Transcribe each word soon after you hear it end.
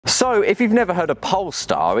So, if you've never heard of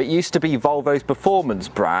Polestar, it used to be Volvo's performance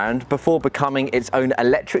brand before becoming its own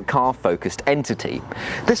electric car focused entity.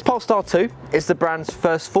 This Polestar 2 is the brand's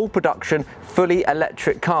first full production, fully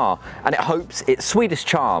electric car, and it hopes its Swedish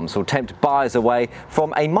charms will tempt buyers away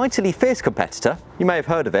from a mightily fierce competitor, you may have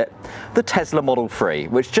heard of it, the Tesla Model 3,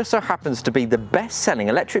 which just so happens to be the best-selling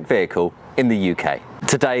electric vehicle in the UK.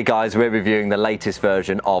 Today guys, we're reviewing the latest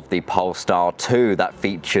version of the Polestar 2 that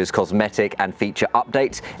features cosmetic and feature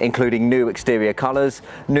updates, including new exterior colours,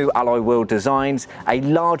 new alloy wheel designs, a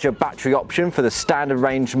larger battery option for the standard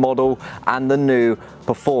range model, and the new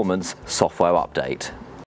performance software update.